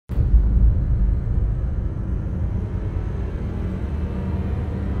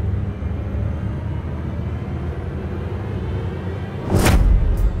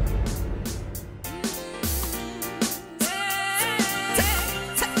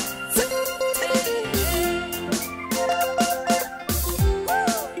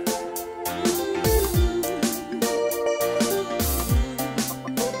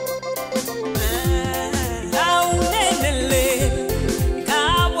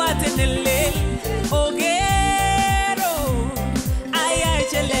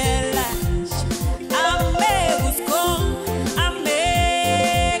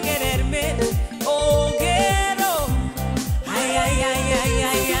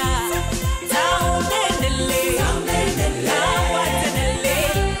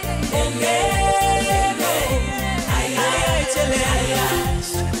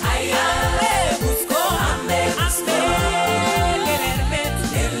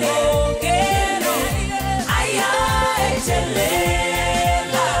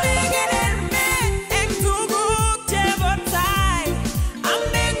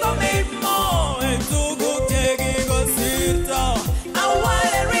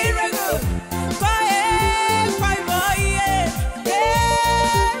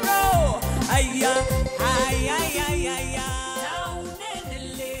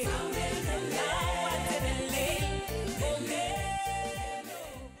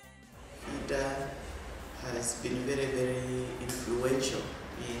FIDA has been very, very influential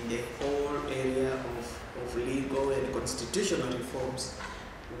in the whole area of legal and constitutional reforms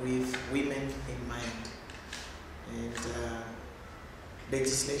with women in mind. And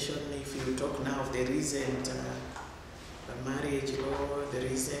legislation, if you talk now of the recent marriage law, the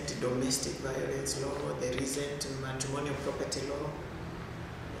recent domestic violence law, the recent matrimonial property law,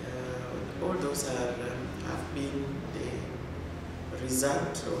 all those have been the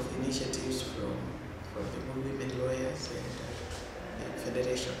result of initiatives from the women lawyers and the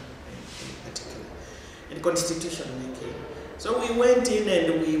Federation in particular, and constitution making. So we went in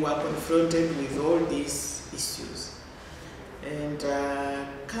and we were confronted with all these issues. And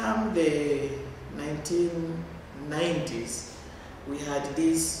come the 1990s, we had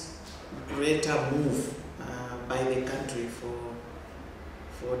this greater move by the country for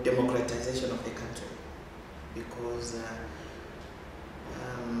democratization of the country, because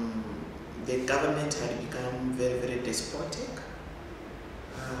the government had become very, very despotic,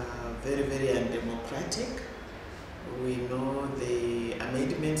 very, very undemocratic. We know the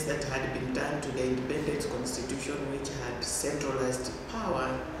amendments that had been done to the independent constitution, which had centralized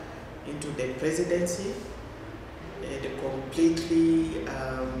power into the presidency and completely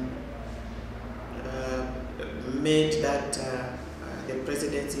made that the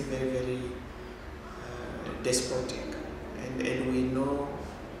presidency very, very despotic. And we know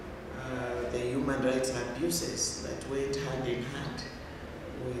the human rights abuses that went hand in hand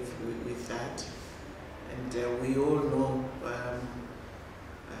with that. And we all know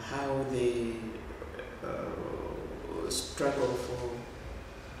how the struggle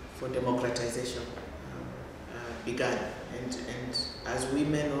for democratization began. And as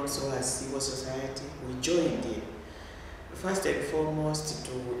women, also as civil society, we joined in. First and foremost,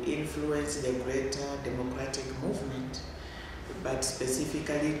 to influence the greater democratic movement, but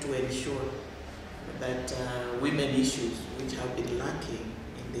specifically to ensure that women issues which have been lacking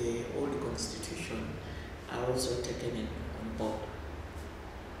in the old constitution are also taken on board.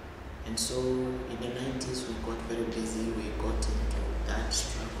 And so in the 90s we got very busy, we got into that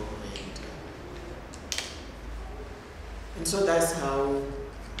struggle, and so that's how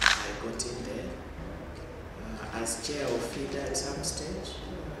I got in there. As chair of FIDA at some stage,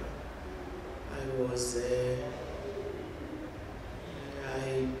 I was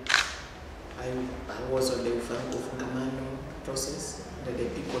I was on the Ufungamano process under the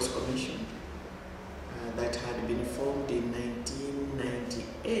People's Commission that had been formed in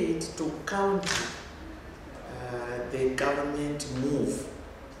 1998 to counter the government move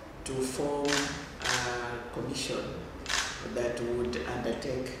to form a commission that would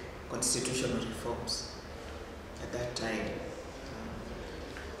undertake constitutional reforms at that time.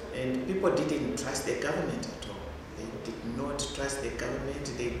 And people didn't trust the government at all. They did not trust the government.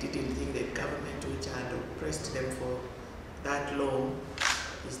 They didn't think the government which had oppressed them for that long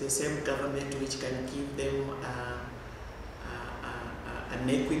is the same government which can give them an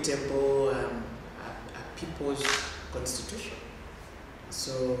equitable people's constitution.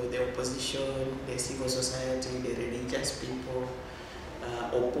 So the opposition, the civil society, the religious people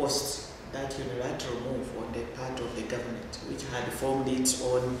opposed that unilateral move on the part of the government, which had formed its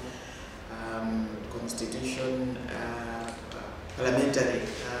own constitution parliamentary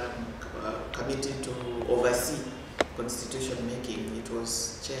committee to oversee constitution making. It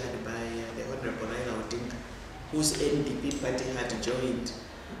was chaired by the Honorable Raila Odinga, whose NDP party had joined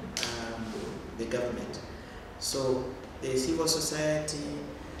the government. So the civil society,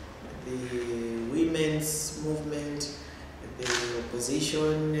 the women's movement, the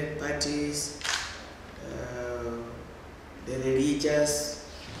opposition parties, the religious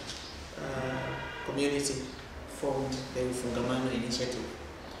community formed the Ufungamano initiative,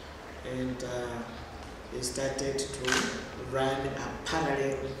 and they started to run a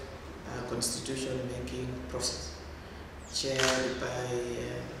parallel constitution making process chaired by,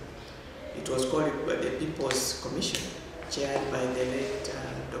 it was called the People's Commission, chaired by the late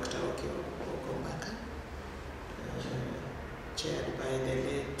Dr. Oki Okombaka, chaired by the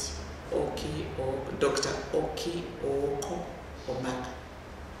late Dr. Oki Okombaka.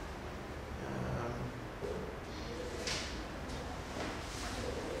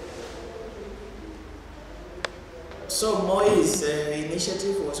 So Moi's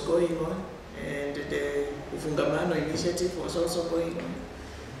initiative was going on, and the Ufungamano initiative was also going on.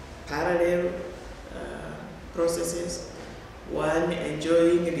 Parallel processes, one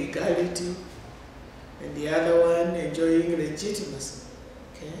enjoying legality and the other one enjoying legitimacy.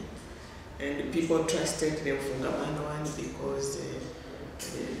 Okay? And people trusted the Ufungamano one because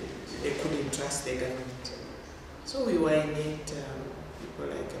they couldn't trust the government. So we were in it, people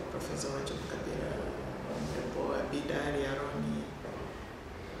like Professor Wacho Kabira, Honorable Bidari Aroni,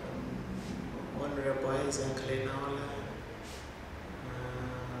 Honorable Isaac Lenaola,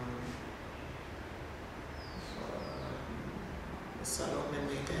 Salome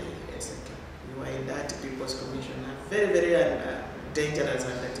Megai, etc. We were in that People's Commission, a very, very dangerous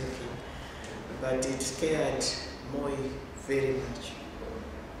undertaking, but it scared Moi very much.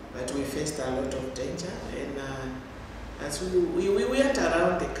 But we faced a lot of danger, and as we went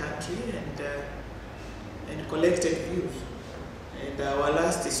around the country and collected views. And our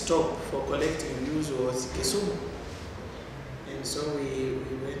last stop for collecting views was Kisumu. And so we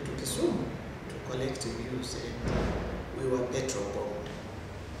went to Kisumu to collect views, and we were petrol bombed.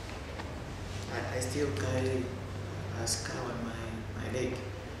 I still carry a scar on my leg.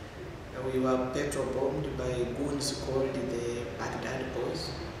 We were petrol bombed by goons called the Baghdad Boys,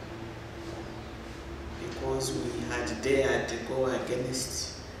 because we had dared to go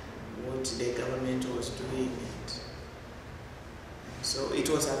against what the government was doing. So it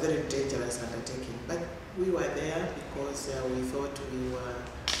was a very dangerous undertaking, but we were there because we thought we were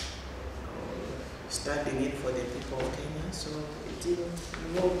standing in for the people of Kenya, so it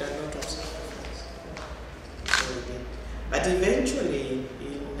involved a lot of sacrifice. So we did. But eventually,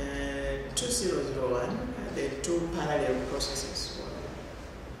 in 2001, the two parallel processes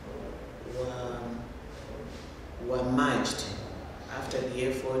were merged after the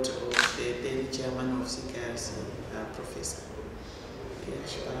effort of the then chairman of CKRC, Professor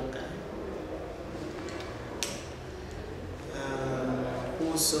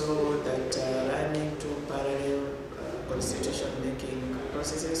who saw that running two parallel constitution-making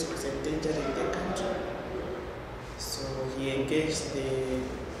processes was endangering the country. So he engaged the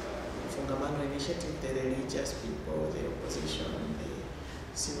Fungamano Initiative, the religious people, the opposition,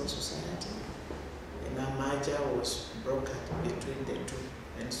 the civil society, and a merger was brokered between the two.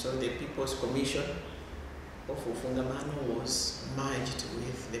 And so the People's Commission of Fungamano was merged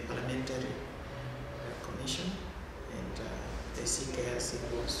with the Parliamentary Commission, and the CKRC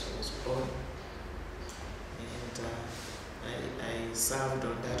was born. And I served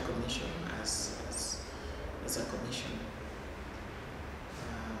on that commission as a commission.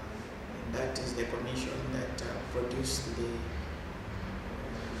 And that is the commission that produced the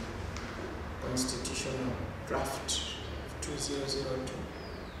constitutional draft of 2002.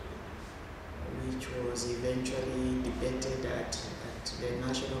 Which was eventually debated at the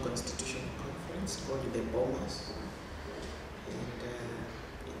National Constitutional Conference called the Bomas, and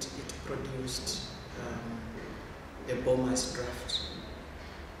it produced the Bomas draft,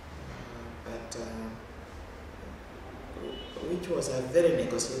 which was a very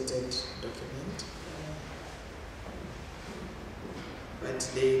negotiated document. But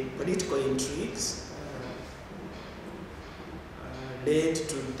the political intrigues led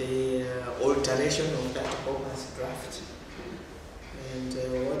to the alteration of that Bomas draft, and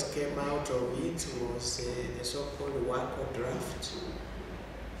what came out of it was the so-called WACO draft,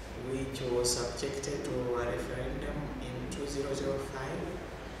 which was subjected to a referendum in 2005,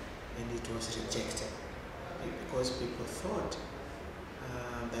 and it was rejected because people thought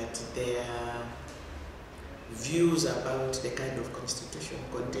that their views about the kind of constitution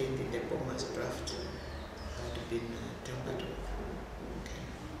contained in the Bomas draft had been tampered with.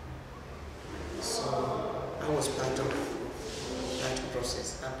 So I was part of that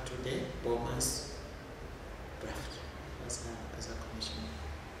process up to the Bomas draft as a commissioner.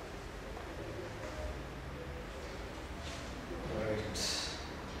 Right.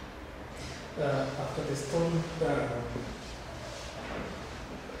 After the storm,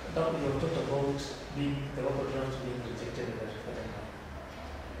 now you have talked about the local draft being rejected in the referendum.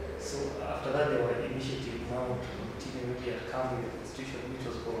 So after that, there were initiatives now to continue maybe at come with the constitution, which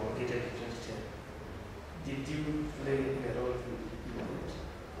was promulgated in 2010. Did you play a role in it?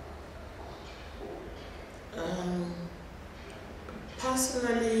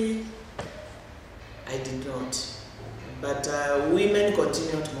 Personally, I did not. But women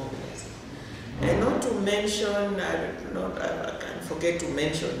continued mobilizing. And not to mention, I can't forget to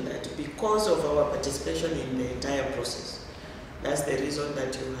mention that because of our participation in the entire process, that's the reason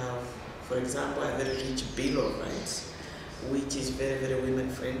that you have, for example, a very rich Bill of Rights, which is very, very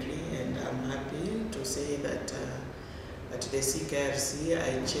women-friendly, and I'm happy to say that at the CKRC,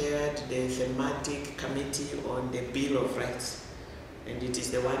 I chaired the thematic committee on the Bill of Rights, and it is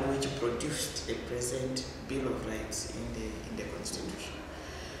the one which produced the present Bill of Rights in the Constitution.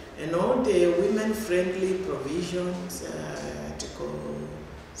 And all the women-friendly provisions, Article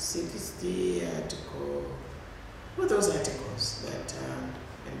 60, all those articles that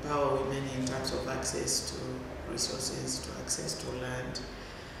empower women in terms of access to resources, to access to land,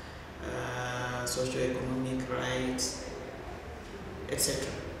 socio-economic rights, etc.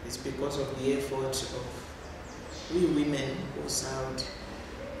 It's because of the effort of we women who served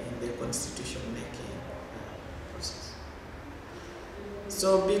in the constitution making process.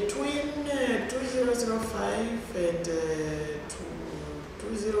 So between 2005 and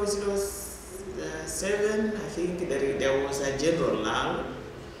 2007, I think there was a general lull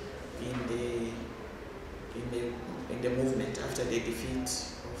in the movement after the defeat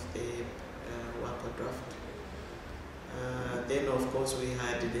of the Wako draft. Then, of course, we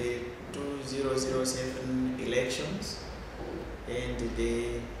had the 2007 elections and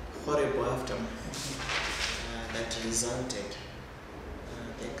the horrible aftermath that resulted.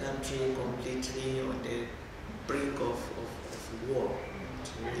 The country completely on the brink of war.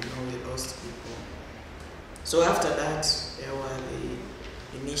 We lost people. So after that, there were the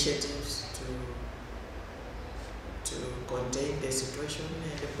initiatives to contain the situation,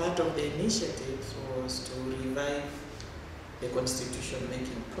 and part of the initiatives was to revive the constitution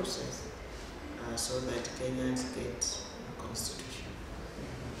making process so that Kenyans get a constitution.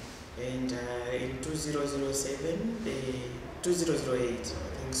 And in 2007, 2008, I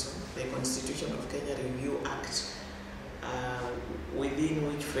think so, the Constitution of Kenya Review Act, within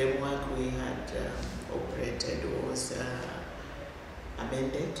which framework we had operated, was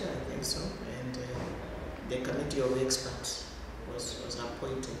amended, I think so, and the committee of experts was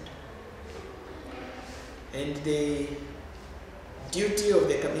appointed. And the duty of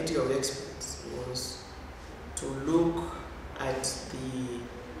the committee of experts was to look at the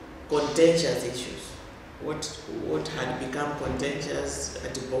contentious issues, what had become contentious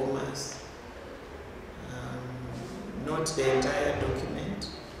at Bomas, not the entire document,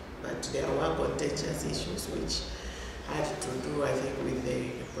 but there were contentious issues which had to do, I think, with the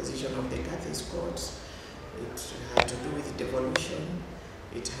position of the Catholic courts. It had to do with devolution.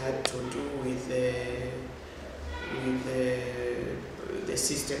 It had to do with the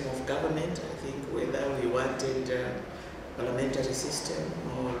system of government. I think whether we wanted a parliamentary system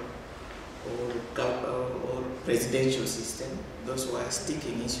or presidential system, those were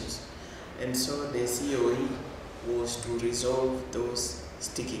sticking issues. And so the COE was to resolve those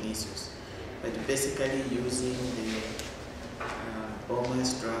sticking issues, but basically using the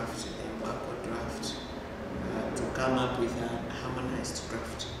Bomas draft, the Wako draft, to come up with a harmonized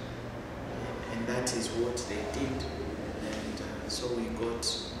draft. And that is what they did. And so we got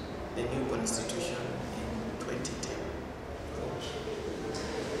the new constitution in 2010.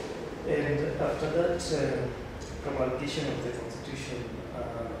 And after that promulgation of the constitution,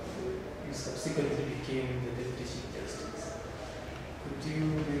 you subsequently became the Deputy Chief Justice. Could you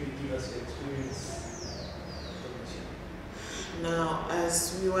maybe give us your experience? Now,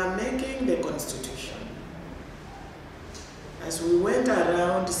 as we were making the constitution, as we went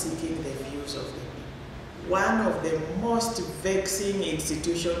around seeking the views of the people, one of the most vexing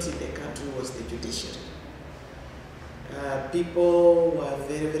institutions in the country was the judiciary. People were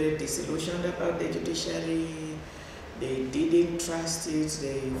very, very disillusioned about the judiciary. They didn't trust it.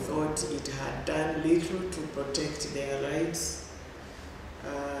 They thought it had done little to protect their rights.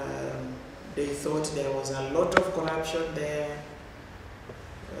 They thought there was a lot of corruption there.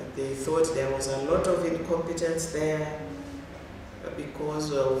 They thought there was a lot of incompetence there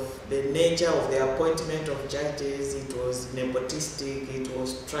because of the nature of the appointment of judges. It was nepotistic, it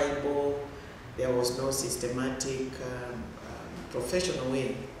was tribal, there was no systematic, professional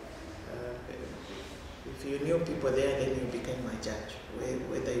way. If you knew people there, then you became a judge.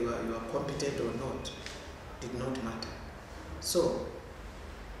 Whether you are competent or not did not matter. So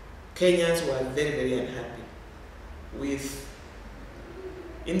Kenyans were very, very unhappy with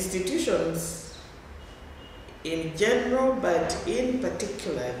institutions in general, but in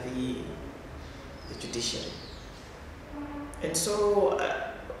particular the judiciary. And so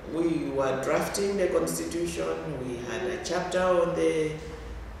we were drafting the constitution. We had a chapter on the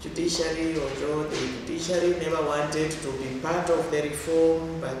judiciary, although the judiciary never wanted to be part of the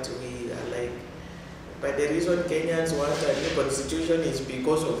reform, but we are like, but the reason Kenyans want a new constitution is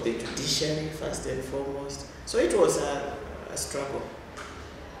because of the judiciary, first and foremost. So it was a struggle.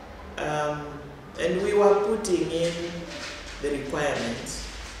 And we were putting in the requirements.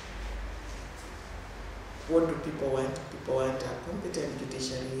 What do people want? People want a competent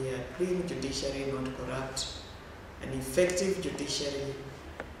judiciary, a clean judiciary, not corrupt, an effective judiciary,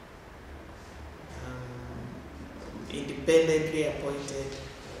 independently appointed,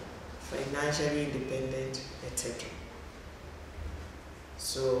 financially independent, etc.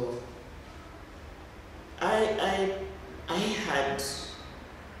 So I had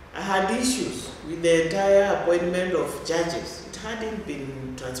I had issues with the entire appointment of judges. It hadn't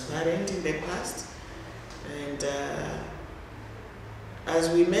been transparent in the past. And as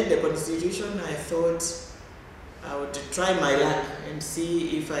we made the constitution, I thought I would try my luck and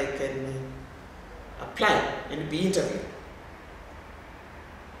see if I can apply and be interviewed.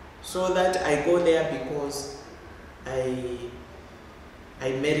 So that I go there because I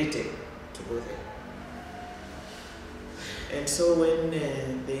merited to go there. And so when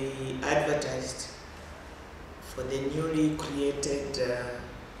they advertised for the newly created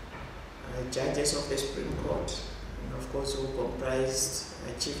judges of the Supreme Court, and of course who comprised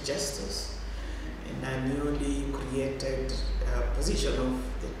Chief Justice, and a newly created position of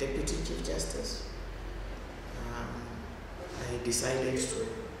the Deputy Chief Justice, I decided to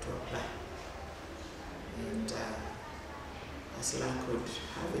apply. And as luck would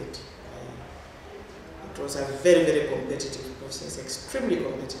have it, it was a very, very competitive process, extremely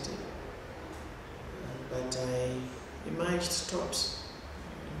competitive. But I emerged tops.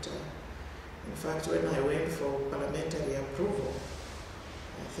 And, in fact, when I went for parliamentary approval,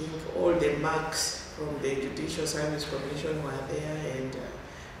 I think all the marks from the Judicial Service Commission were there, and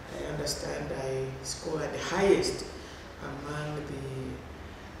I understand I scored the highest among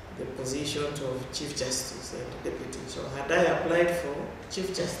the positions of Chief Justice and Deputy. So had I applied for Chief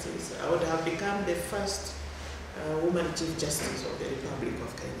Justice, I would have become the first woman Chief Justice of the Republic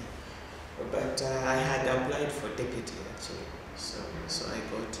of Kenya. But I had applied for Deputy actually. So I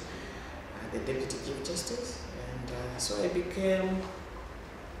got the Deputy Chief Justice, and so I became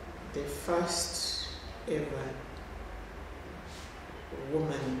the first ever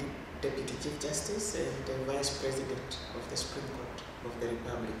woman Deputy Chief Justice and the Vice President of the Supreme Court of the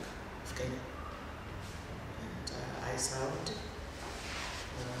Republic of Kenya. And I served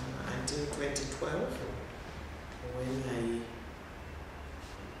until 2012 when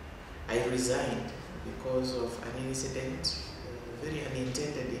I resigned because of an incident, a very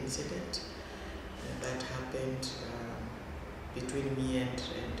unintended incident that happened between me and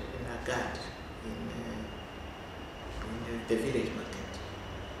a guard in the village market.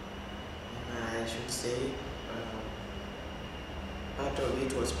 I should say part of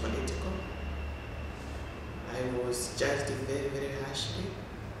it was political. I was judged very, very harshly.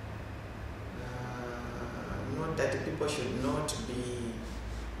 Not that people should not be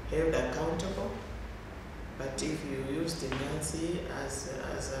held accountable, but if you use delinquency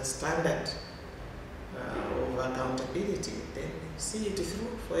as a standard of accountability, then see it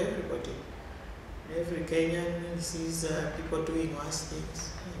through for everybody. Every Kenyan sees people doing worse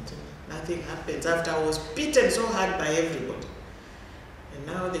things, and nothing happens after I was beaten so hard by everybody. And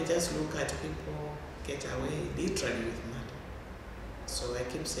now they just look at people get away literally with murder. So I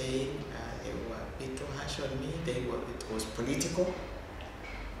keep saying they were a bit too harsh on me. It was political.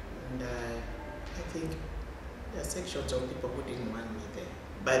 And I think there are sections of people who didn't want me there.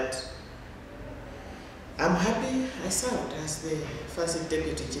 But I'm happy I served as the first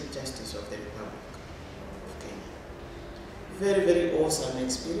Deputy Chief Justice of the Republic of Kenya. Very, very awesome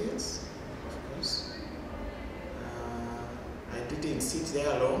experience, of course. I didn't sit there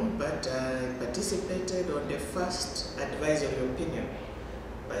alone, but I participated on the first advisory opinion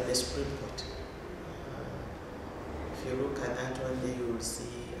by the Supreme Court. If you look at that one, then you will see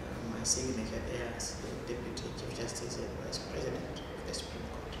my signature there as the Deputy Chief Justice and Vice President of the Supreme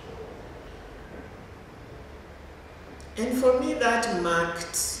Court. And for me, that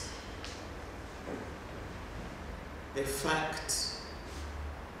marked the fact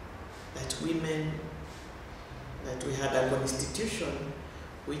that that we had a constitution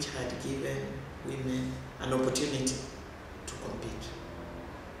which had given women an opportunity to compete.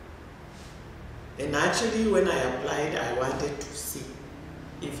 And actually, when I applied, I wanted to see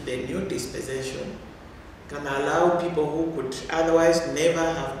if the new dispensation can allow people who could otherwise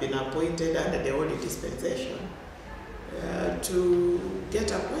never have been appointed under the old dispensation to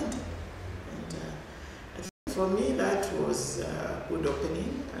get appointed. And I think for me, that was a good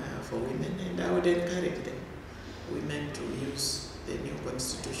opening for women, and I would encourage them, women, to use the new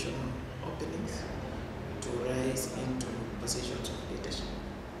constitutional openings to rise into positions of leadership.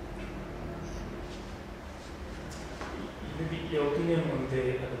 Maybe your opinion on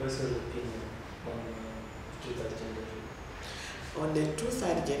the advisory opinion on two-third gender rule? On the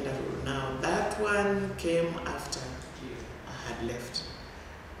two-third gender rule, now that one came after I had left.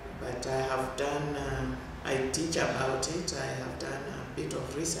 But I have done, I teach about it, I have done a bit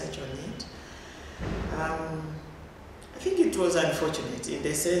of research on it. I think it was unfortunate in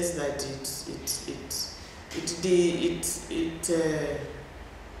the sense that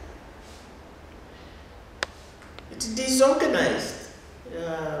it disorganized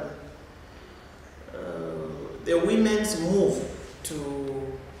the women's move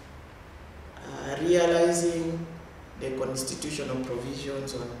to realizing the constitutional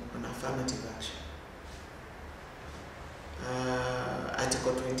provisions on affirmative action.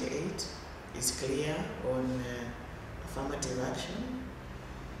 Article 28 is clear on affirmative action.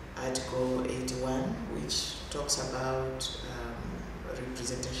 Article 81, which talks about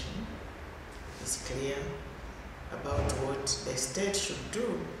representation, is clear about what the state should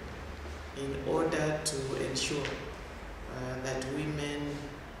do in order to ensure that women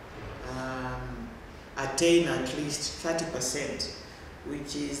attain at least 30%,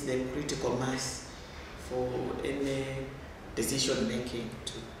 which is the critical mass for any decision making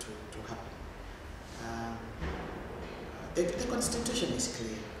to happen. The Constitution is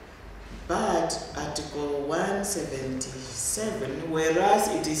clear, but Article 177, whereas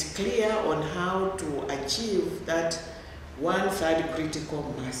it is clear on how to achieve that 1/3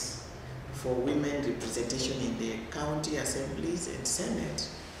 critical mass for women representation in the county assemblies and senate,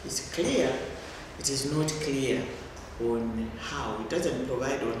 is clear. It is not clear on how. It doesn't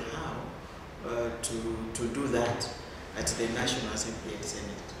provide on how to do that at the National Assembly and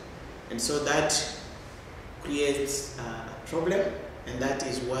Senate. And so that creates a problem, and that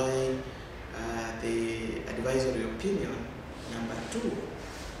is why the advisory opinion number 2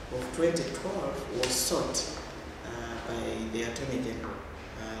 of 2012 was sought by the Attorney General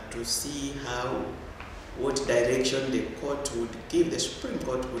to see what direction the court would give, the Supreme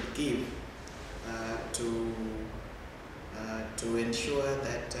Court would give to ensure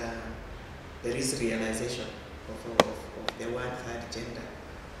that there is realization of the 1/3 gender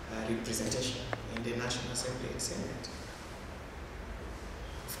representation in the National Assembly and Senate.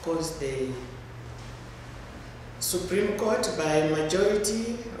 Of course, the Supreme Court, by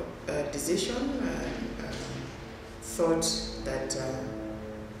majority decision, thought that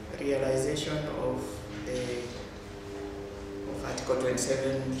realization of Article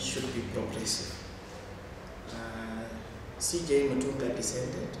 27 should be progressive. C.J. Mutunga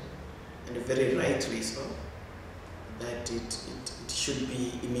dissented, and very rightly so, that it should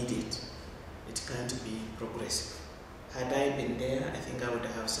be immediate. It can't be progressive. Had I been there, I think I would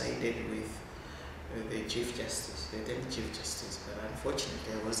have sided with the Chief Justice, the then Chief Justice, but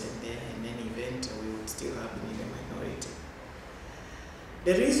unfortunately I wasn't there. In any event, we would still have been in the minority.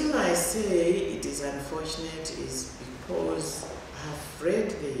 The reason I say it is unfortunate is because I have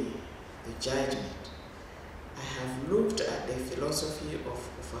read the judgment. I have looked at the philosophy of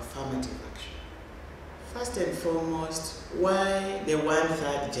affirmative action. First and foremost, why the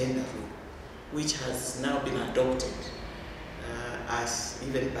 1/3 gender rule, which has now been adopted as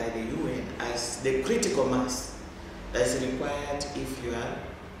even by the UN as the critical mass that is required if you are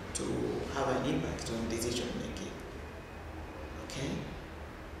to have an impact on decision making. Okay?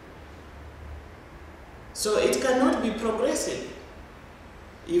 So it cannot be progressive.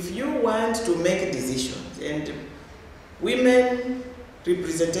 If you want to make decisions, and women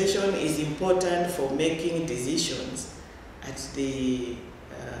representation is important for making decisions at the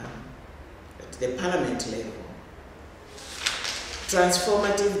parliament level,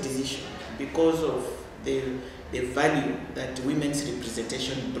 transformative decision, because of the value that women's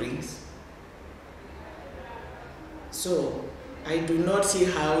representation brings. So I do not see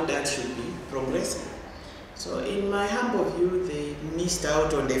how that should be progressive. So in my humble view, they missed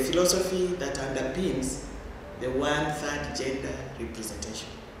out on the philosophy that underpins the 1/3 gender representation.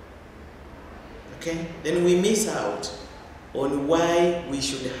 Okay? Then we miss out on why we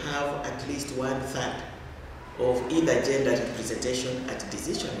should have at least 1/3 of either gender representation at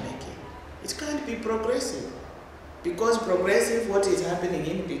decision making. It can't be progressive, because progressive, what is happening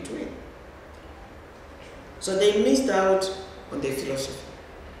in between? So they missed out on the philosophy.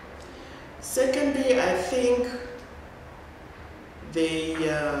 Secondly, I think they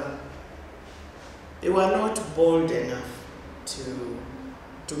were not bold enough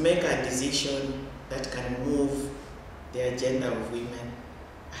to make a decision that can move the agenda of women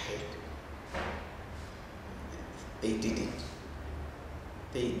ahead. They didn't.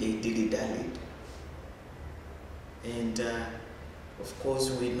 They dilly-dallied. And of course,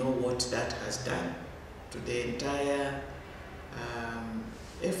 we know what that has done to the entire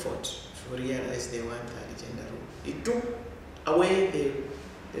effort to realize the 1/3 gender rule. It took away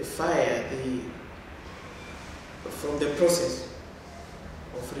the fire from the process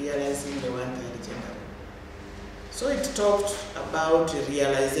of realizing the 1/3 gender rule. So it talked about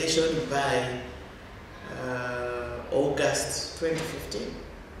realization by August 2015.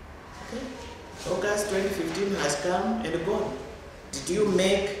 Okay? August 2015 has come and gone. Did you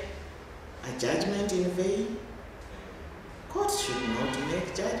make a judgment in vain? Courts should not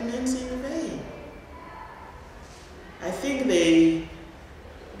make judgments in vain. I think they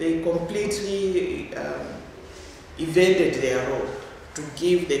completely evaded their role to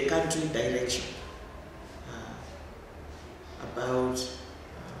give the country direction about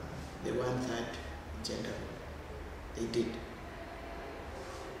the 1/3 gender role. They did.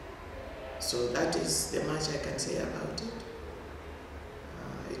 So that is the much I can say about it.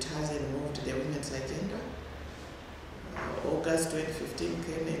 It hasn't moved the women's agenda. August 2015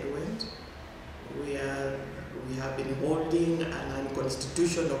 came and went. We have been holding an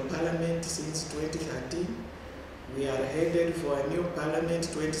unconstitutional parliament since 2013. We are headed for a new parliament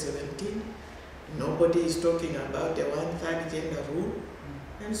 2017. Nobody is talking about the 1/3 gender rule.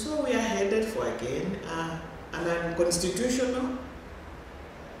 And so we are headed for again an unconstitutional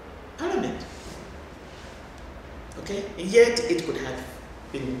parliament. Okay? Yet it could have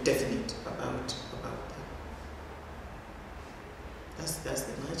been definite about that. That's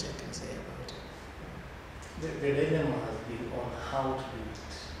the much I can say about it. The dilemma has been on how to do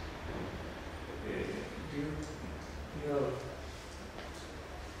it. Do you have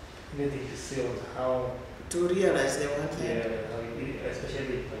anything to say on how to realize the 1/3? Yeah,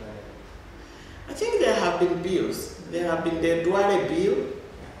 especially in I think there have been bills. There have been the Duale bill,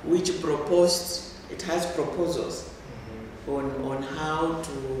 which proposed, it has proposals on how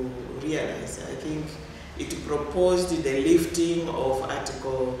to realize. I think it proposed the lifting of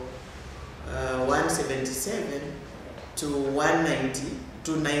Article 177 to 190,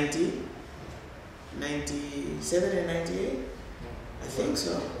 to 90, 97 and 98? I think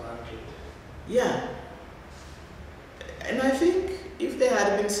so. Yeah. And I think if they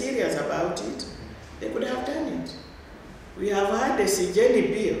had been serious about it, they could have done it. We have had a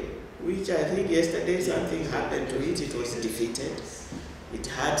Sijeni bill, which I think yesterday something happened to it. It was defeated. It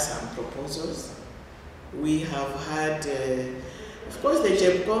had some proposals. We have had, of course, the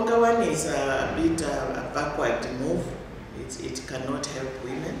Chepkonga one is a bit a backward move. It cannot help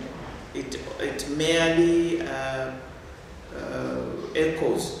women. It merely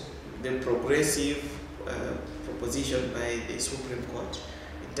echoes the progressive proposition by the Supreme Court.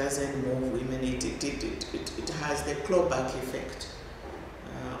 It doesn't move women. It has the clawback effect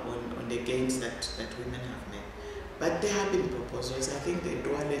on the gains that women have made. But there have been proposals. I think the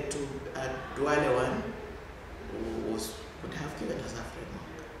Duale one would have given us a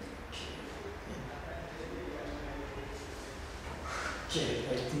framework. Okay,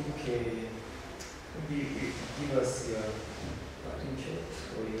 I think maybe give us your parting shot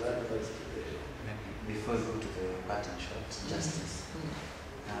or your advice to the... Before we go to the parting shot, Justice,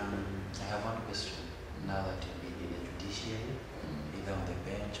 I have one question. Now that you've been in the judiciary, either on the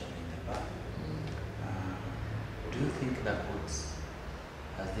bench or in the bar, do you think the courts,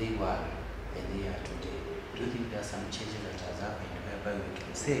 as they were and they are today, do you think there are some changes that has happened whereby we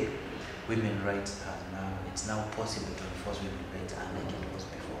can say women's rights are now, it's now possible to enforce women's rights unlike it was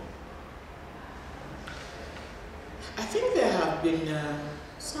before? I think there have been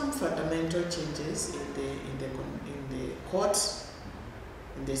some fundamental changes in the courts,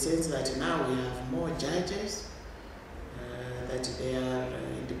 in the sense that now we have more judges, that they are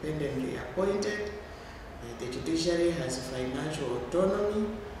independently appointed. The judiciary has financial autonomy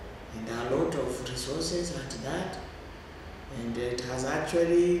and a lot of resources at that, and it has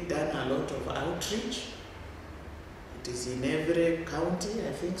actually done a lot of outreach. It is in every county,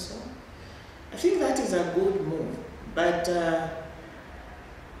 I think so. I think that is a good move, but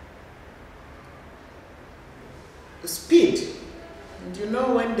speed. And you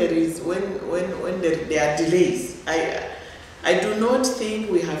know, when there are delays, I do not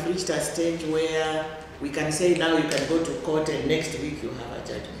think we have reached a stage where we can say now you can go to court and next week you have a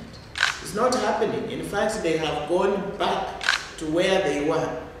judgment. It's not happening. In fact, they have gone back to where they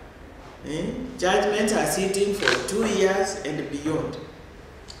were. Judgments are sitting for 2 years and beyond.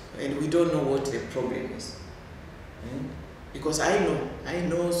 And we don't know what the problem is. Because I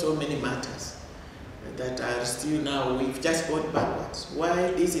know so many matters that are still now, we've just gone backwards.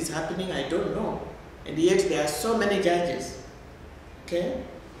 Why this is happening, I don't know. And yet there are so many judges. Okay?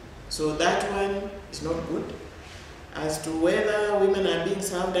 So that one is not good. As to whether women are being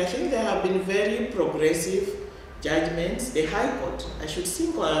served, I think there have been very progressive judgments. The High Court, I should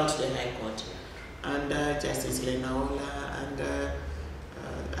single out the High Court, and Justice Lenaola, and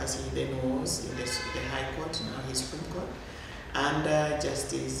as he then was in the High Court, now his Supreme Court, and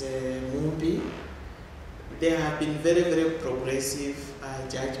Justice Mumbi. There have been very, very progressive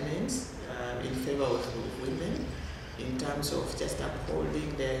judgments in favor of women in terms of just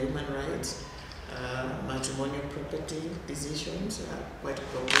upholding their human rights. Matrimonial property decisions are quite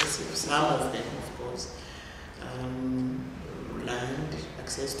progressive, some of them, of course. land,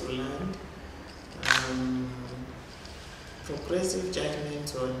 access to land, progressive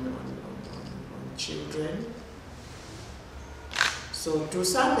judgments on children. So to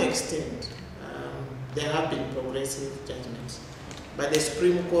some extent, there have been progressive judgments, but the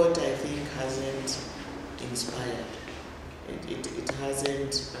Supreme Court, I think, hasn't inspired. It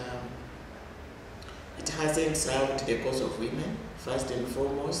hasn't served the cause of women. First and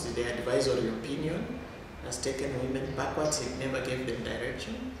foremost, the advisory opinion has taken women backwards. It never gave them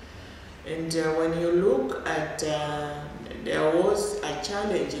direction. And when you look at, there was a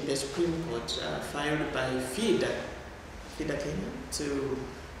challenge in the Supreme Court filed by FIDA Kenya, to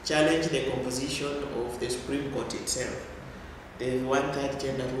challenge the composition of the Supreme Court itself. The 1/3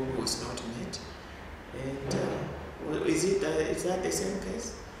 gender rule was not met. And is that the same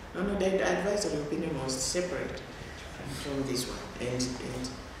case? No, the advisory opinion was separate from this one.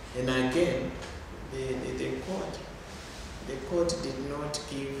 And again, the court did not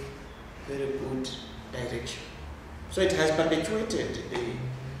give very good direction. So it has perpetuated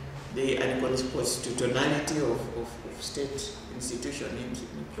the unconstitutionality of state institutions,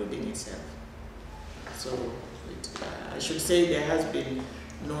 including itself. So I should say there has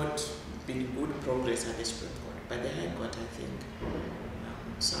not been good progress at the Supreme Court, but the High Court, I think,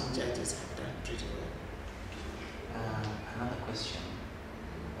 some judges have done pretty well. Another question.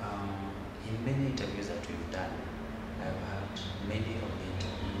 In many interviews that we've done, I've heard many of the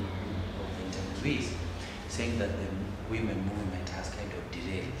interviewees saying that the women movement has kind of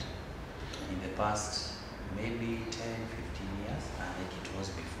derailed in the past maybe 10, 15 years, like it was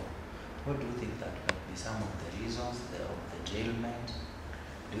before. What do you think that might be some of the reasons of the derailment?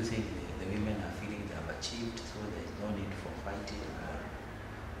 Do you think the women are feeling they have achieved, so there's no need for fighting? Or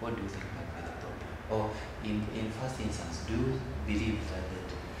what do you think might be the problem? Or in first instance, do you believe that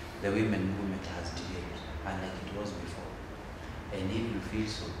the women movement has derailed, unlike it was before? And if you feel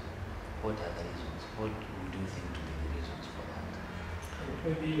so, what are the reasons? What would you think to be the reasons for that?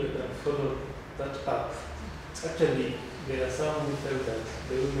 Maybe you can follow that up. Actually, there are some who felt that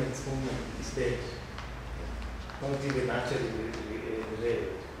the women's movement is dead, not even actually real.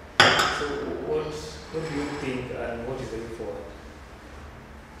 So what do you think, and what is the way forward?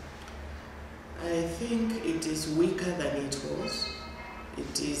 I think it is weaker than it was.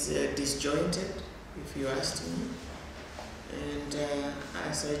 It is disjointed, if you ask me. And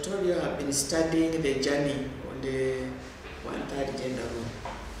as I told you, I've been studying the journey on the 1/3 gender rule.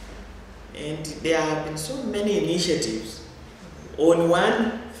 And there have been so many initiatives on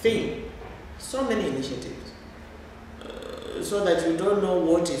one thing, so many initiatives, so that you don't know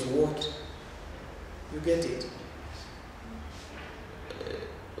what is what. You get it?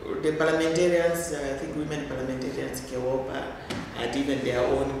 The parliamentarians, I think women parliamentarians, Kewopa, had even their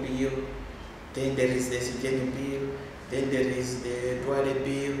own bill. Then there is the Sijeni bill. Then there is the Duale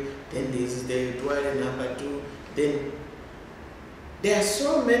bill. Then there is the Duale number 2. Then there are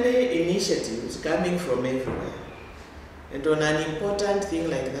so many initiatives coming from everywhere. And on an important thing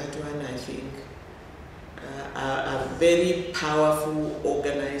like that one, I think a very powerful,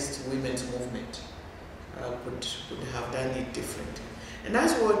 organized women's movement could have done it differently. And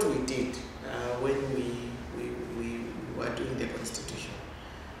that's what we did when we were doing the Constitution.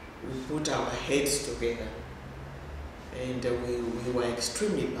 We put our heads together, and we were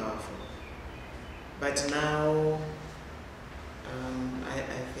extremely powerful. But now,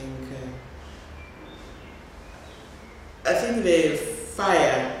 I think the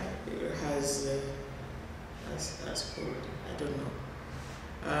fire has cooled. I don't know.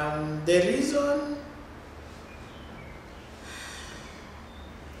 The reason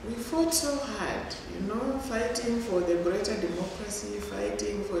we fought so hard, fighting for the greater democracy,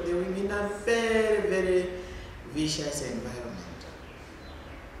 fighting for the women in a very, very vicious environment.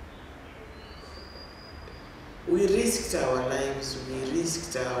 We risked our lives, we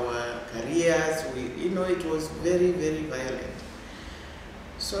risked our careers, it was very, very violent.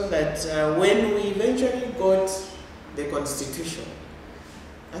 So that when we eventually got the Constitution,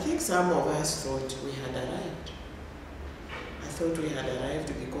 I think some of us thought we had arrived. I thought we had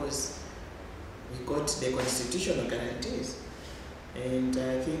arrived because we got the constitutional guarantees. And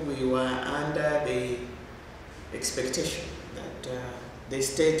I think we were under the expectation that the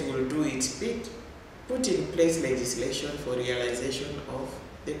state will do its bit, put in place legislation for realization of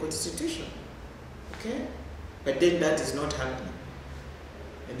the Constitution. Okay? But then that is not happening.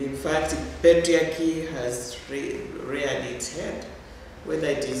 And in fact, patriarchy has reared its head, whether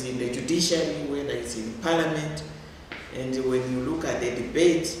it is in the judiciary, whether it's in parliament. And when you look at the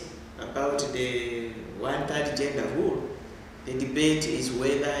debate about the 1/3 gender rule, the debate is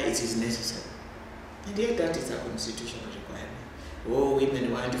whether it is necessary. And yet that is a constitutional requirement. oh,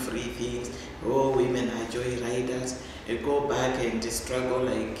 women want free things, oh, women are joyriders, and go back and struggle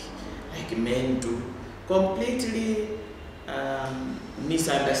like men do, completely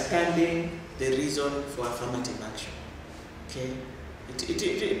misunderstanding the reason for affirmative action. Okay,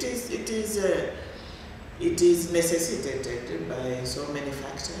 it is necessitated by so many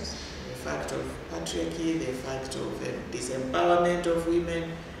factors: the fact of patriarchy, the fact of disempowerment of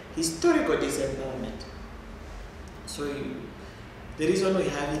women, historical disempowerment. So the reason we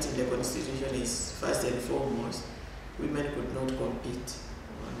have it in the Constitution is, first and foremost, women could not compete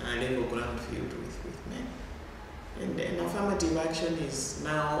on a level ground field with men. And affirmative action is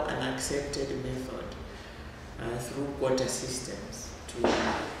now an accepted method through quota systems to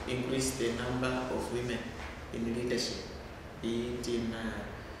increase the number of women in leadership, be it in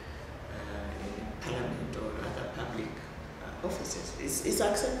parliament or other public offices. It's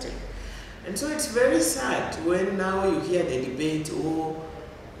accepted. And so it's very sad when now you hear the debate, oh,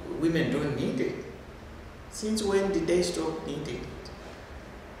 women don't need it. Since when did they stop needing it?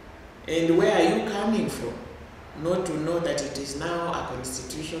 And where are you coming from? Not to know that it is now a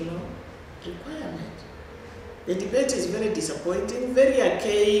constitutional requirement. The debate is very disappointing, very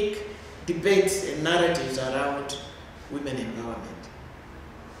archaic debates and narratives around women empowerment,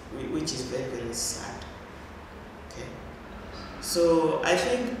 which is very, very sad. Okay. So I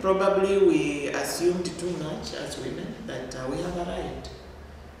think probably we assumed too much as women that we have arrived.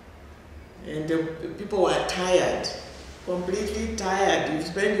 And people were tired, completely tired. You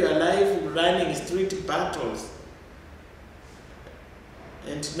spend your life running street battles.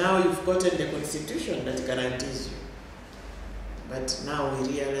 And now you've gotten the constitution that guarantees you. But now we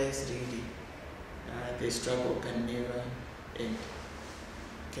realize really the struggle can never end.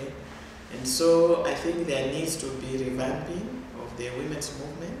 Okay? And so I think there needs to be revamping of the women's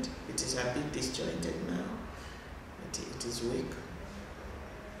movement. It is a bit disjointed now. It is weak.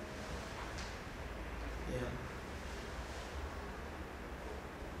 Yeah.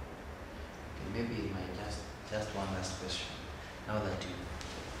 Maybe just one last question. Now that you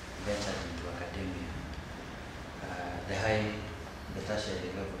ventured into academia, the tertiary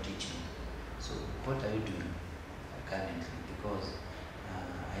level teaching, so what are you doing currently? Because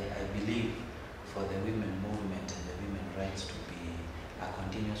I believe for the women movement and the women rights to be a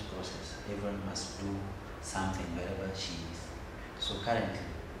continuous process, everyone must do something wherever she is. So currently,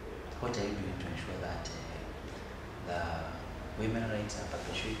 what are you doing to ensure that the women rights are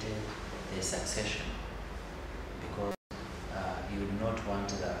perpetuated, the succession? Because you do not want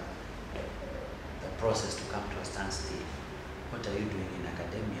the process to come to a standstill. What are you doing in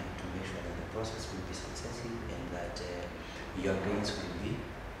academia to make sure that the process will be successful and that your gains will be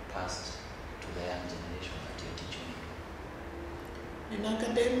passed to the young generation that you're teaching? In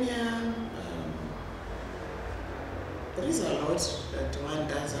academia, there is a lot that one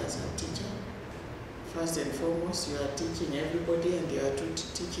does as a teacher. First and foremost, you are teaching everybody, and you are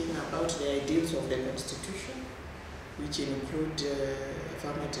teaching about the ideals of the Constitution, which include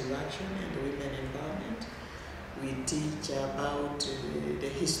affirmative action and women empowerment. We teach about the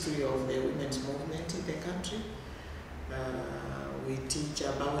history of the women's movement in the country. We teach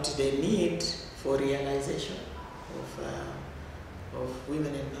about the need for realization of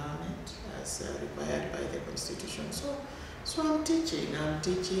women empowerment as required by the Constitution. So I'm teaching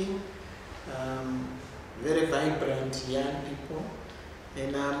very vibrant young people,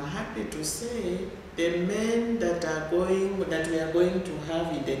 and I'm happy to say the men that we are going to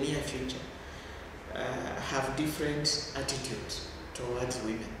have in the near future have different attitudes towards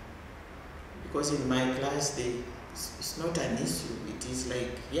women. Because in my class, it's not an issue. It is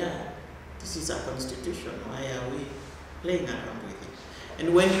like, yeah, this is a constitution. Why are we playing around with it?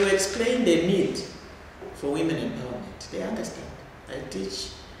 And when you explain the need for women empowerment, they understand. I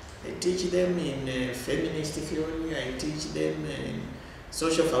teach them in feminist theory. I teach them in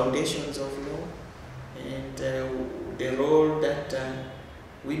social foundations of law, and the role that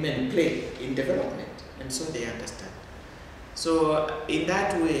women play in development, and so they understand. So in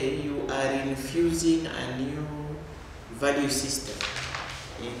that way, you are infusing a new value system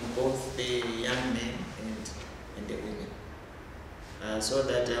in both the young men and the women, so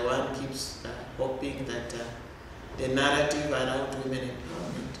that one keeps hoping that the narrative around women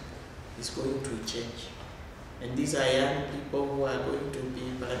empowerment is going to change. And these are young people who are going to be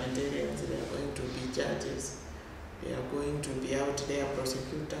parliamentarians, they are going to be judges, they are going to be out there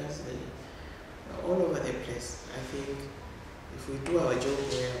prosecutors, all over the place. I think if we do our job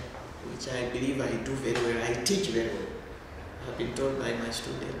well, which I believe I do very well, I teach very well. I've been told by my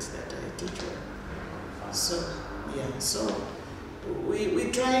students that I teach well. So, yeah, so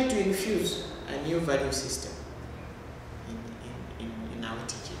we try to infuse a new value system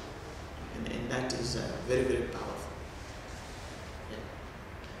very, very powerful. Yeah.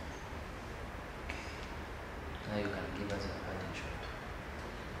 Now you can give us a parting shot.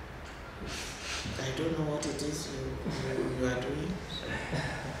 I don't know what it is you are doing.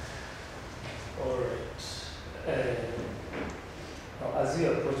 All right. Now, as we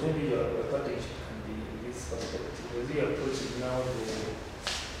approach, maybe your parting shot can be in this perspective. As we approach now the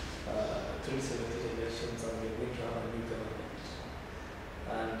 2017 elections, and we're going to have a new government.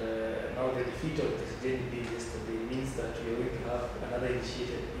 And now the defeat of the JNB yesterday means that we are going to have another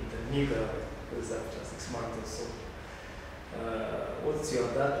initiated in the new government, because after 6 months or so. What's your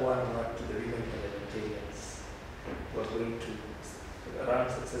that one word to the women parliamentarians who are going to run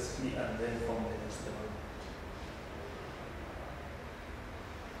successfully and then form the next government?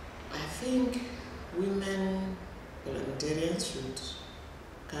 I think women parliamentarians should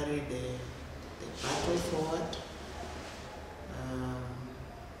carry the battle forward.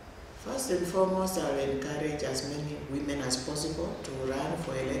 First and foremost, I will encourage as many women as possible to run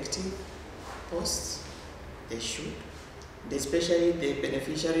for elective posts. They should. Especially the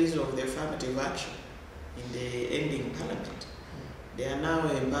beneficiaries of the affirmative action in the ending parliament. They are now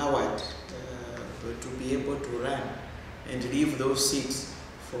empowered to be able to run and leave those seats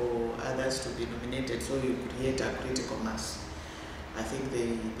for others to be nominated, so you create a critical mass. I think they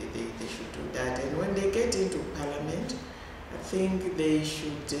should do that. And when they get into parliament, I think they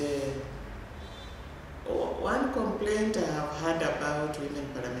should... one complaint I have heard about women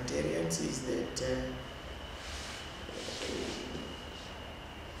parliamentarians is that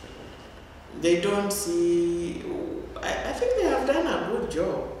they don't see... I think they have done a good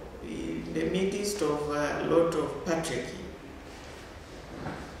job in the midst of a lot of patriarchy.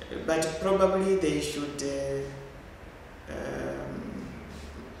 But probably they should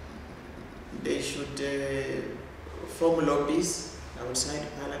form lobbies outside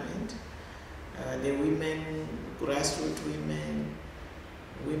parliament. The women, grassroots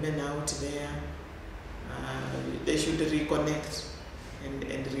women out there, they should reconnect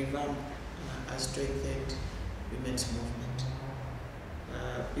and revamp a strengthened women's movement.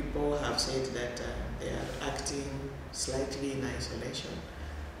 People have said that they are acting slightly in isolation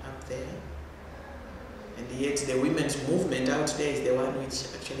up there, and yet the women's movement out there is the one which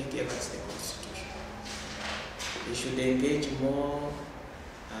actually gave us the constitution. They should engage more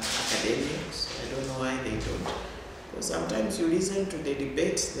academics. I don't know why they don't, because sometimes you listen to the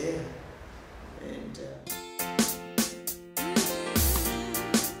debates there and